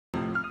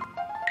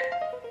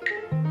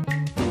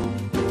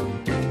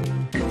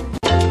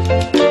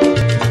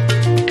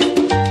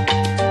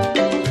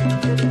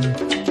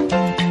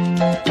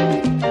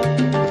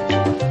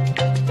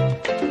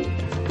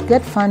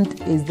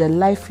Getfund is the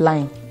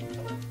lifeline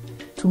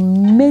to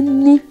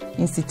many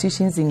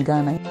institutions in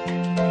Ghana.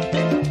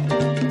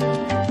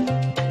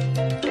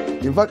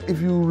 In fact,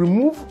 if you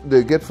remove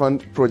the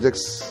Getfund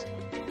projects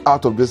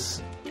out of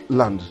this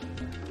land,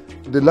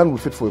 the land will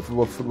fit for a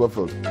football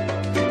field.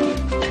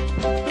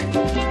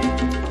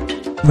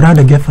 Without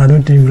the Getfund, I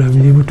don't think we would have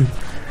been able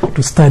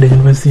to start the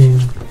university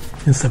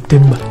in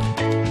September.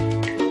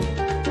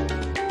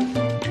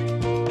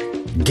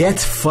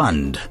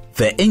 Getfund,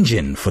 the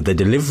engine for the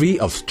delivery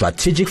of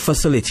strategic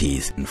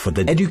facilities for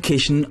the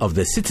education of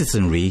the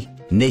citizenry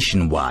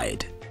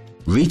nationwide.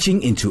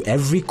 Reaching into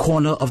every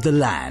corner of the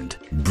land,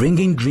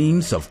 bringing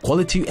dreams of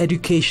quality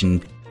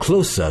education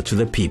closer to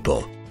the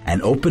people,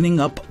 and opening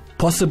up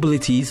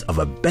possibilities of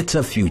a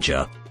better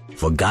future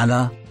for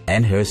Ghana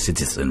and her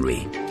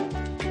citizenry.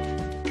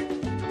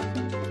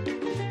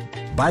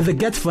 By the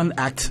Getfund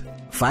Act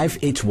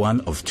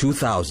 581 of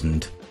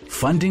 2000,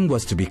 funding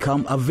was to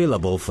become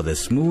available for the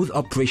smooth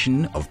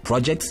operation of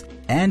projects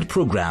and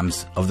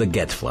programs of the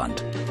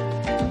Getfund.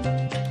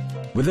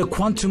 With a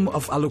quantum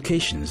of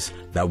allocations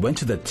that went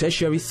to the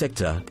tertiary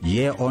sector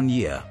year on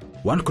year,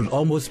 one could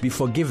almost be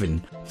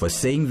forgiven for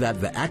saying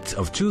that the Act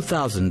of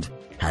 2000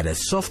 had a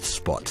soft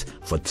spot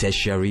for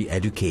tertiary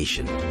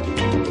education.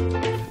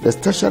 The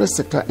tertiary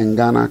sector in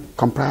Ghana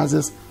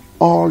comprises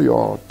all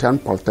your 10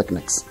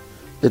 polytechnics.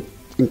 It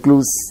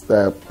includes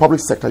the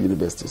public sector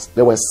universities.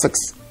 There were 6.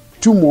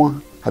 2 more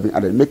have been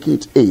added, making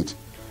it 8.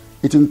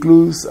 It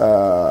includes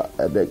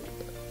the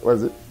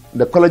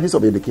colleges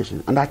of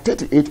education, and there are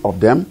 38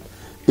 of them.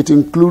 It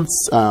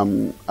includes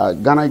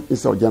Ghana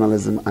Institute of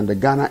Journalism and the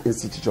Ghana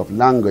Institute of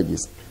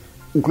Languages,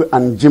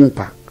 and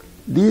JIMPA.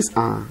 These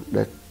are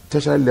the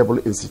tertiary level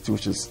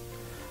institutions.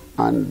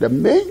 And the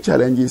main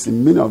challenges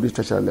in many of these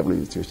tertiary level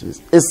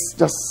institutions is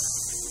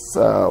just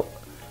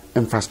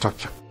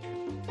infrastructure.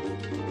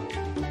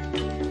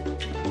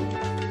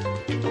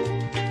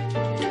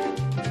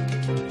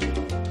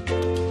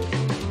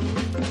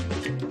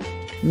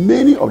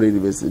 Many of the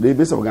University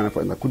of Ghana,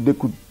 for example,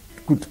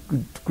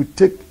 could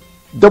take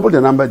double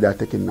the number they are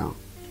taking now.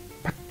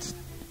 But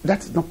that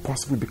is not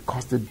possible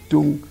because the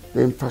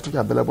infrastructure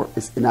available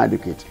is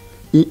inadequate.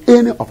 In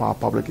any of our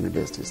public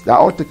universities, they are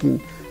all taking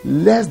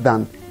less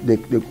than they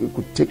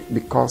could take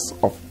because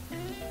of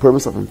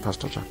problems of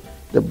infrastructure.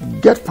 The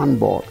Getfund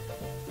board,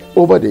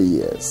 over the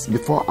years,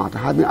 before after,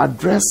 have been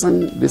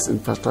addressing this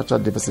infrastructure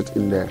deficit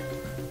in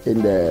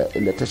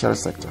the tertiary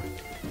sector.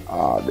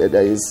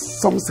 There is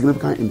some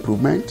significant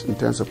improvement in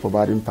terms of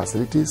providing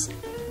facilities.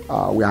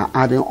 We are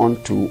adding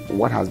on to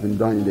what has been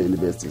done in the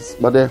universities.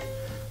 But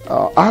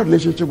our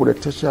relationship with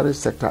the tertiary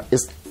sector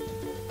is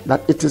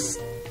that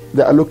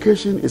the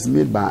allocation is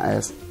made by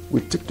us.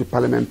 We take to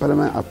Parliament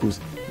approves.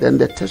 Then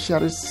the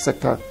tertiary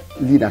sector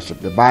leadership,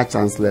 the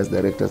vice-chancellors,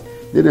 directors,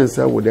 they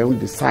themselves will then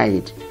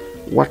decide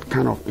what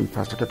kind of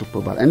infrastructure to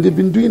provide. And they've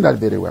been doing that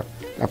very well.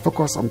 They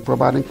focus on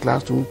providing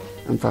classroom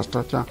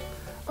infrastructure.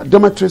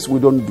 Dormitories we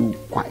don't do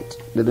quite.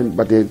 But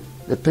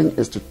the thing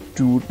is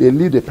they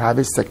leave the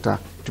private sector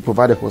to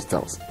provide the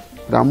hostels.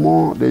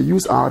 They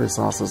use our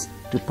resources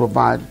to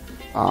provide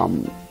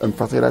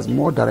infrastructure that's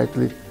more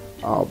directly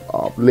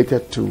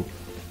related to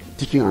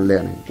teaching and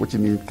learning, which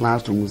means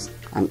classrooms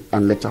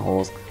and lecture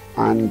halls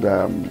and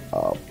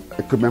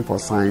equipment for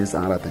science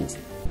and other things.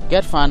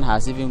 Getfund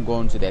has even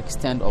gone to the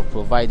extent of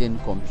providing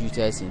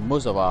computers in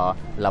most of our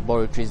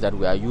laboratories that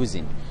we are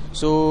using.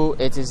 So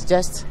it is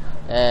just,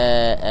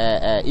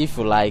 if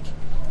you like,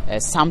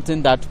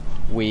 something that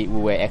we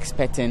were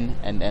expecting,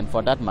 and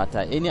for that matter,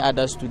 any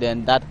other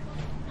student that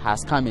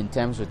has come in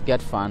terms with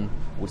Getfund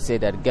would say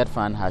that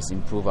Getfund has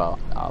improved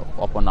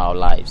upon our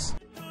lives.